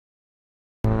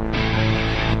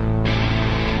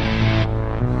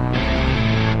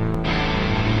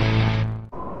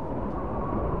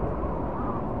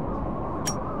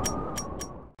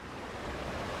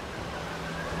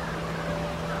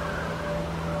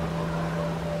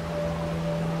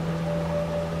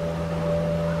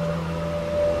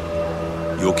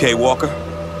You okay, Walker?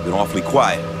 Been awfully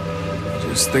quiet.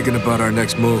 Just thinking about our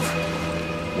next move.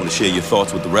 Want to share your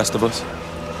thoughts with the rest of us?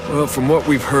 Well, from what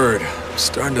we've heard, I'm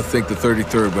starting to think the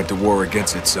 33rd went to war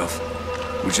against itself.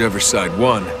 Whichever side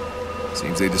won,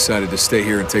 seems they decided to stay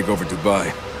here and take over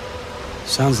Dubai.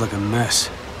 Sounds like a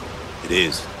mess. It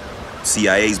is.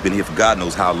 CIA's been here for God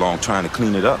knows how long trying to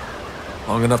clean it up.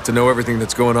 Long enough to know everything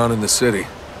that's going on in the city.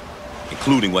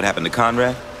 Including what happened to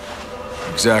Conrad?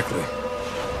 Exactly.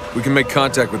 If we can make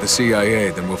contact with the CIA,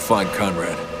 then we'll find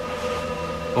Conrad.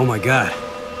 Oh my God.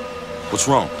 What's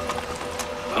wrong?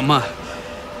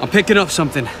 I'm picking up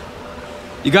something.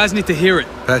 You guys need to hear it.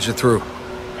 Patch it through.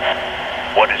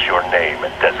 What is your name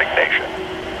and designation?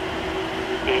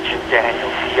 Agent Daniel,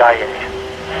 CIA.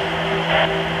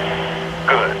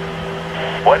 Good.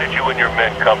 Why did you and your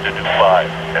men come to Dubai,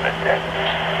 Lieutenant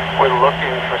Daniels? We're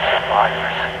looking for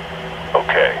survivors.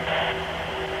 Okay.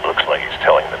 Looks like he's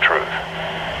telling the truth.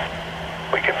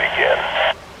 We can begin.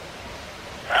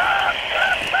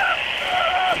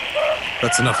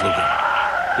 That's enough, Luca.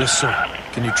 Yes, sir.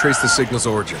 Can you trace the signal's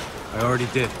origin? I already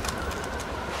did.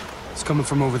 It's coming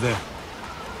from over there.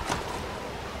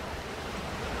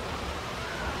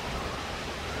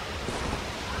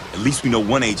 At least we know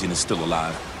one agent is still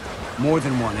alive. More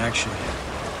than one, actually.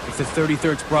 If the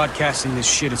 33rd's broadcasting this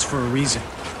shit, it's for a reason.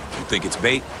 You think it's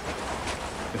bait?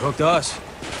 It hooked us.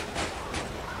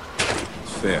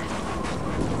 It's fair.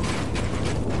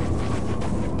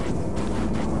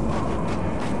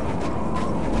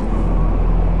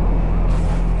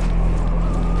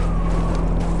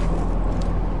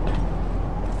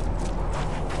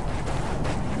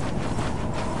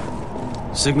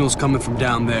 Signal's coming from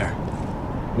down there.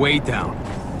 Way down.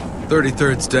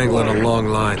 33rd's dangling a long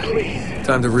line.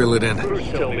 Time to reel it in.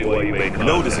 You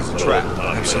know this is a trap.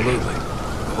 Absolutely.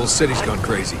 The whole city's gone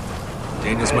crazy.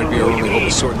 Daniels might be our only hope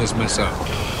of sorting this mess out.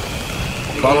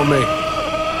 Follow me.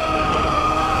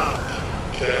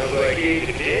 Sounds like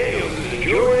Agent Daniels is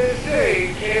enjoying his day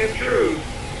in Camp Truth.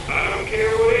 I don't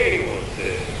care what anyone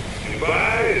says.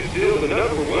 Dubai is still the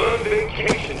 #1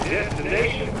 vacation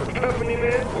destination for company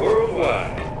men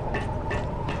worldwide.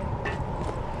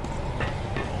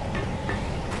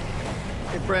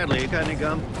 Hey, Bradley, you got any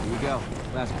gum? Here we go.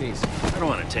 Last piece. I don't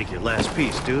want to take your last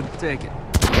piece, dude. Take it.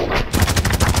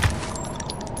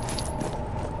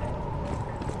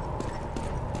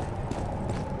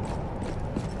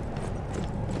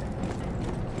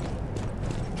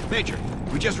 Major,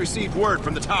 we just received word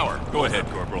from the tower. Go ahead,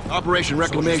 Corporal. Operation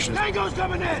Reclamation. Tango's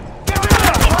coming in!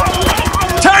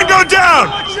 Tango down!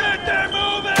 They're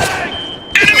moving!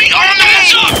 Enemy on the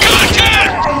move!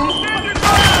 Contact!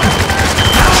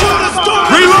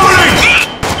 Reloading!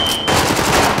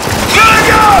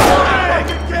 Tango!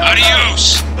 Adios!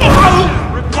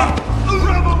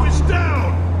 Rebel is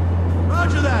down!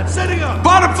 Roger that, setting up!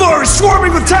 Bottom floor is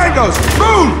swarming with tangos!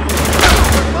 Move!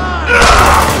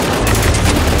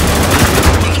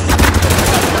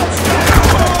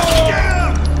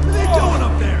 What are they doing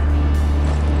up there?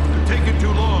 They're taking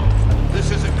too long.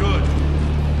 This isn't good.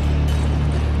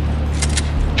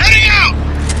 Heading out!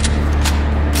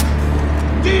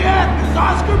 DF is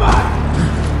Oscar Mike!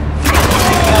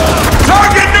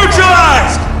 Target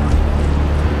neutralized!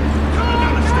 Coming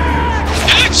down the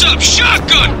stairs! Heads up!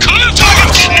 Shotgun! Call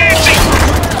target! Get Nancy!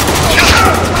 Get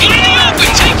in the open!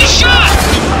 Take the shot!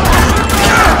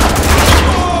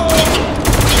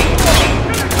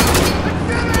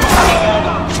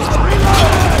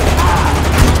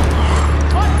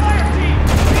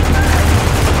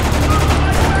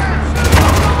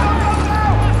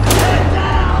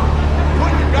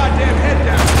 Put your goddamn head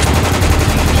down!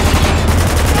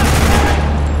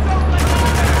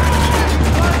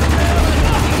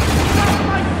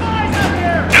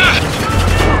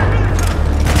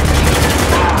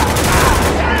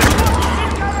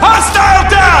 Hostile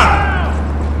down!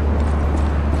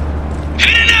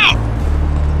 Heading out!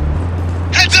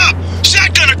 Heads up!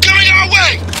 Shotgunner coming our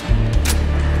way!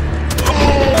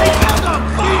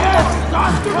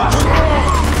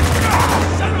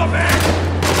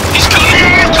 He's coming to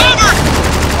our cover!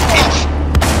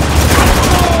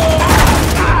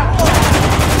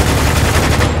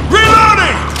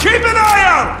 Reloading! Keep an eye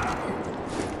out!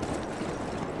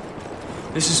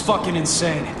 This is fucking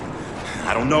insane.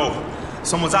 I don't know.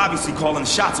 Someone's obviously calling the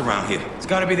shots around here. It's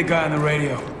gotta be the guy on the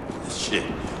radio. Shit.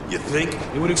 You think?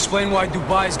 It would explain why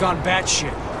Dubai's gone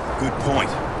batshit. Good point.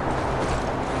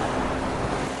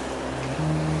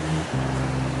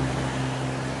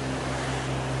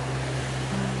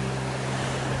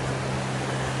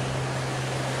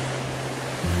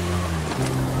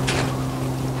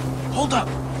 Hold up!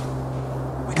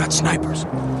 We got snipers.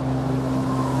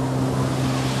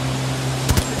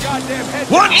 One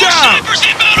More down! snipers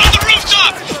inbound on the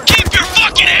rooftop! Keep your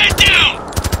fucking head down!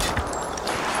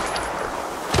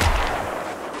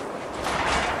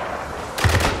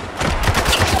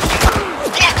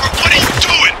 Walker, what are you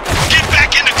doing? Get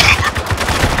back into cover!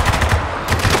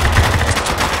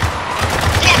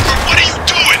 Walker, what are you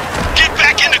doing? Get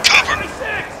back into cover!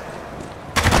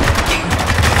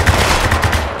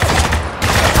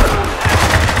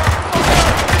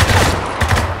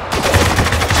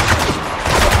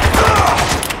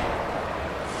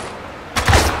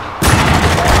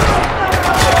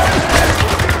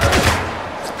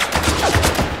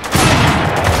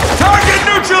 Target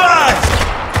neutralized!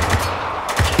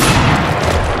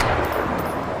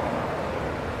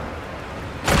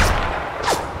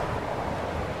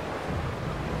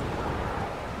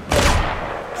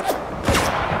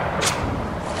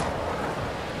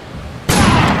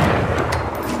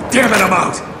 Damn it, I'm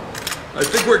out! I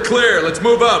think we're clear. Let's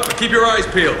move up, but keep your eyes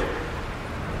peeled.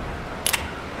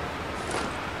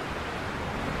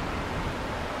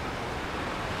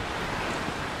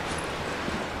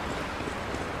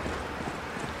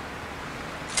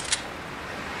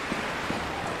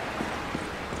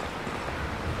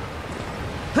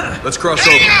 Let's cross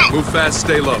over. Move fast,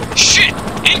 stay low. Shit!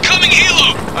 Incoming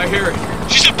helo! I hear it.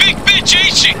 She's a big bitch,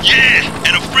 ain't she? Yeah,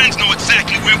 and her friends know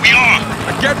exactly where we are.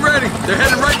 Get ready. They're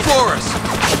heading right for us.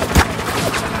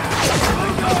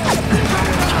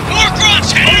 More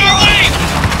grunts heading our way!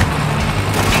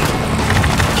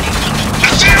 I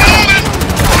see her moving!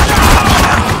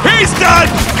 He's done!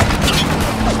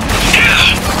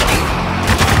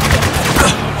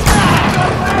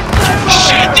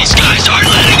 Shit, these guys aren't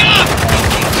letting up!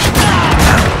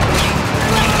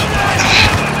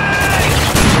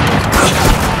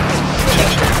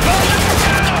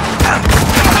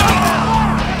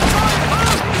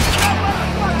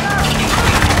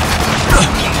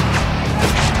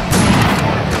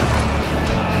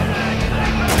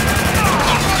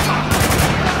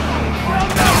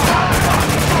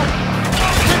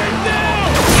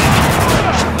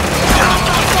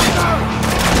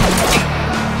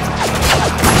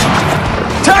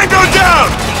 Tango down!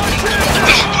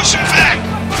 Push him back!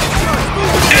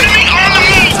 Enemy on the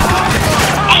move!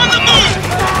 On the move!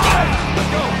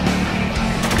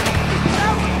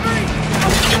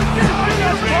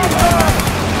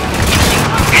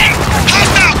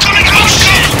 Hostile coming out! Oh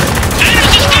shit!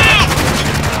 Enemies is down!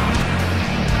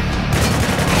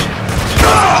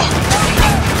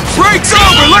 Breaks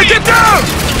over! Let it down!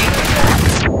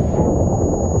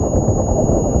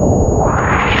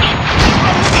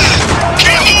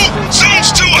 Can't move!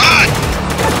 Zone's too hot!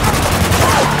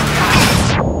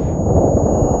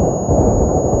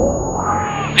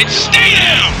 And stay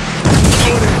down!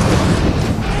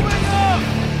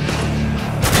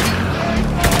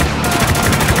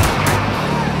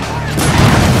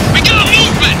 We got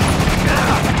movement!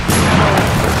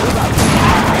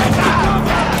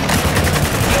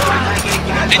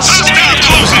 It's stay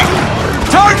closing!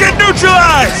 Target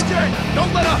neutralized!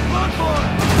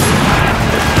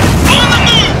 On the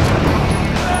move!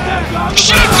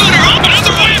 Shotgunner up!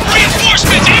 Another wave of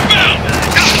reinforcements inbound!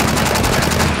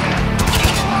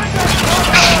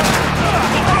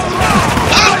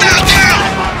 Hostile down!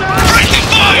 Breaking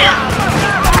fire!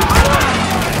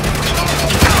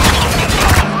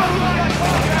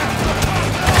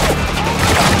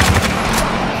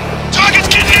 Target's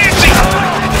getting antsy!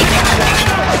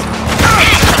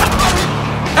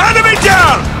 Enemy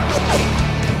down!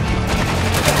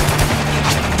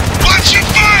 Watching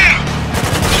fire!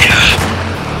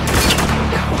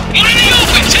 One in the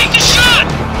open! Take the shot!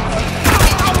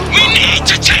 We need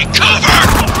to take cover!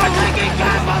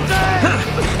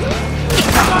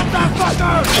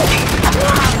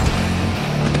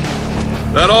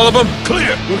 That all of them?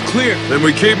 Clear! We're clear. Then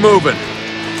we keep moving.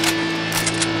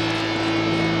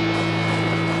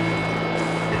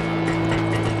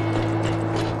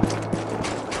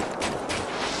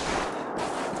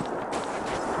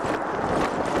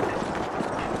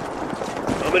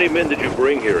 How many men did you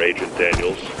bring here, Agent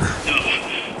Daniels? No,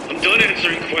 I'm done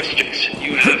answering questions.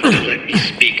 You have to let me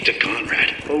speak to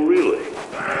Conrad. Oh, really?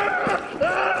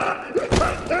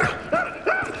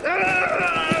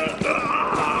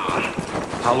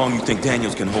 How long you think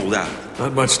Daniels can hold out?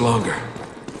 Not much longer.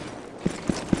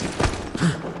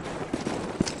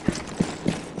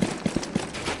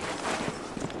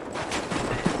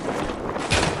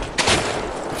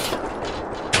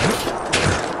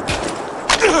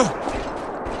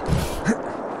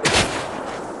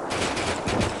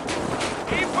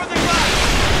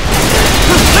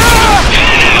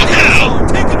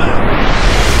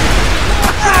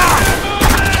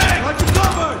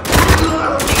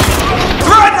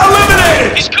 Threat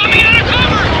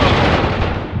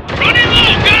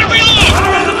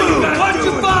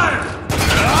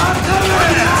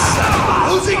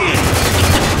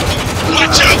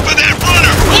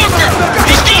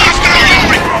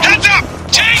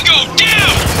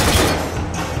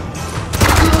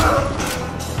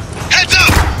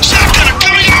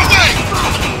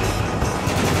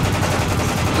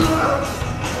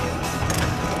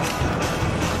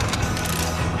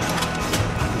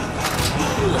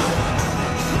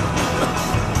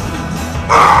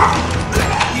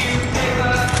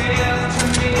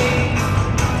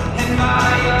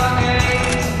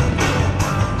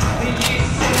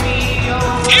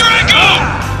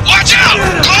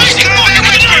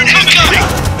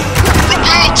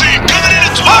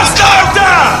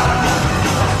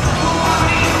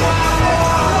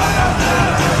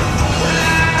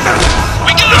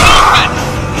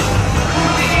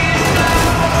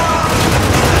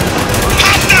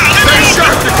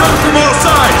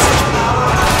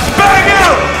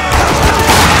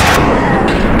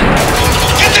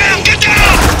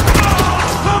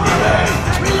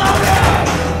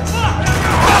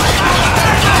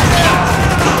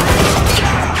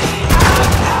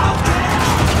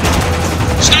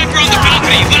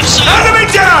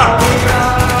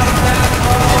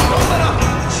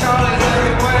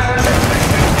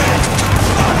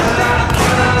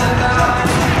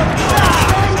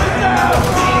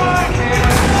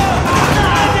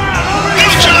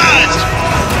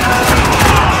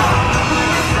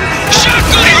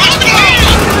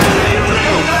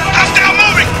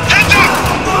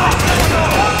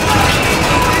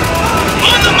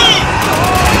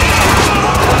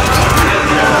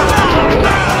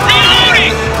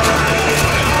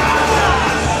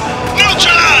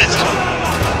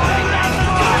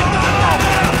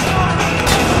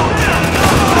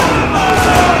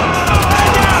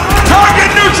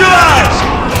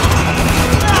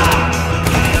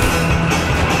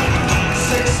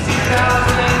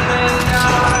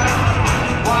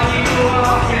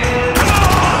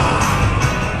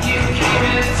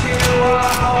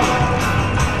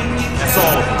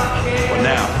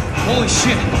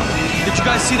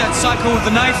guys see that psycho with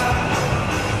the knife?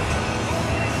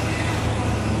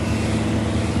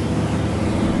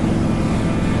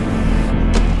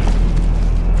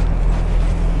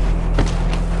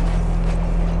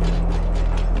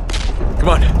 Come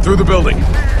on, through the building.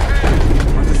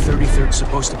 Aren't the 33rd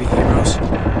supposed to be heroes?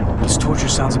 This torture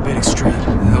sounds a bit extreme.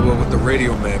 Yeah, well, with the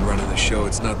radio man running the show,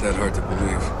 it's not that hard to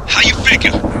believe. How you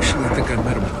figure? Actually, I think I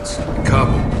met him once. In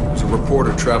Kabul. He was a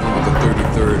reporter traveling with the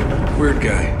 33rd. Weird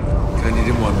guy. Kind you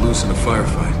didn't want loose in a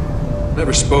firefight.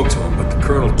 Never spoke to him, but the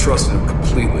colonel trusted him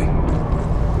completely.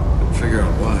 Couldn't figure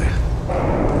out why.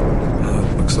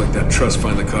 Looks like that trust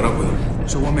finally caught up with him.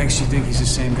 So what makes you think he's the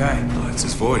same guy? Oh, it's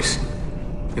his voice.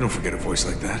 You don't forget a voice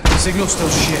like that. The signal's still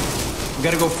shit. We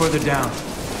gotta go further down.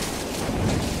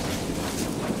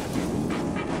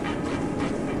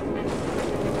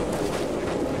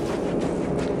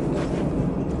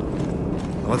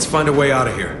 Let's find a way out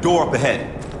of here. Door up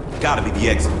ahead. Gotta be the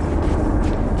exit.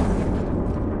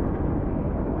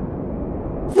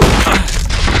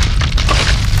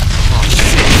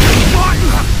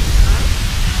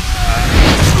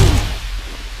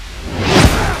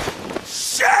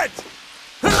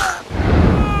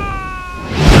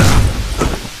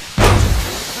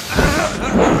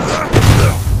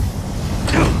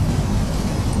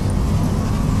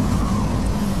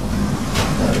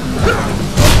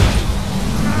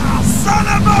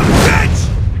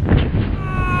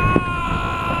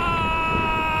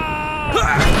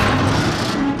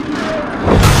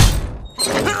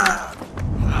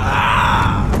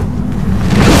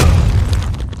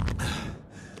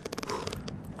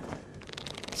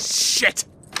 Shit!